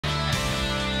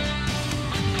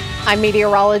I'm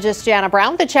meteorologist Janna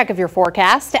Brown with a check of your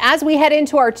forecast. As we head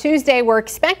into our Tuesday, we're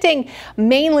expecting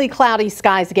mainly cloudy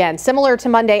skies again. Similar to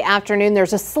Monday afternoon,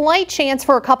 there's a slight chance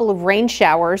for a couple of rain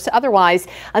showers. Otherwise,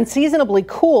 unseasonably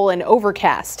cool and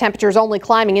overcast. Temperatures only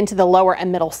climbing into the lower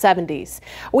and middle 70s.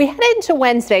 We head into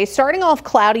Wednesday, starting off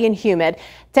cloudy and humid.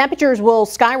 Temperatures will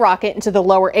skyrocket into the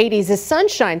lower 80s as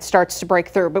sunshine starts to break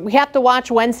through, but we have to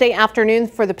watch Wednesday afternoon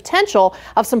for the potential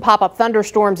of some pop-up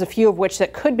thunderstorms, a few of which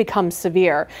that could become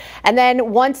severe. And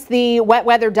then once the wet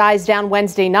weather dies down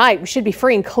Wednesday night, we should be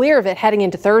free and clear of it heading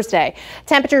into Thursday.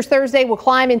 Temperatures Thursday will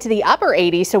climb into the upper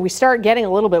 80s, so we start getting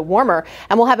a little bit warmer,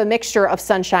 and we'll have a mixture of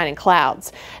sunshine and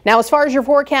clouds. Now, as far as your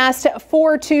forecast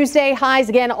for Tuesday, highs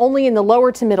again only in the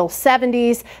lower to middle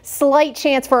 70s. Slight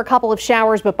chance for a couple of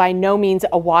showers, but by no means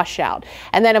a washout.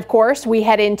 And then, of course, we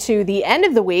head into the end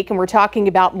of the week and we're talking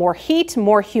about more heat,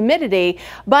 more humidity,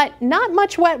 but not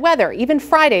much wet weather. Even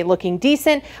Friday looking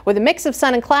decent with a mix of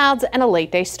sun and clouds and a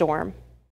late day storm.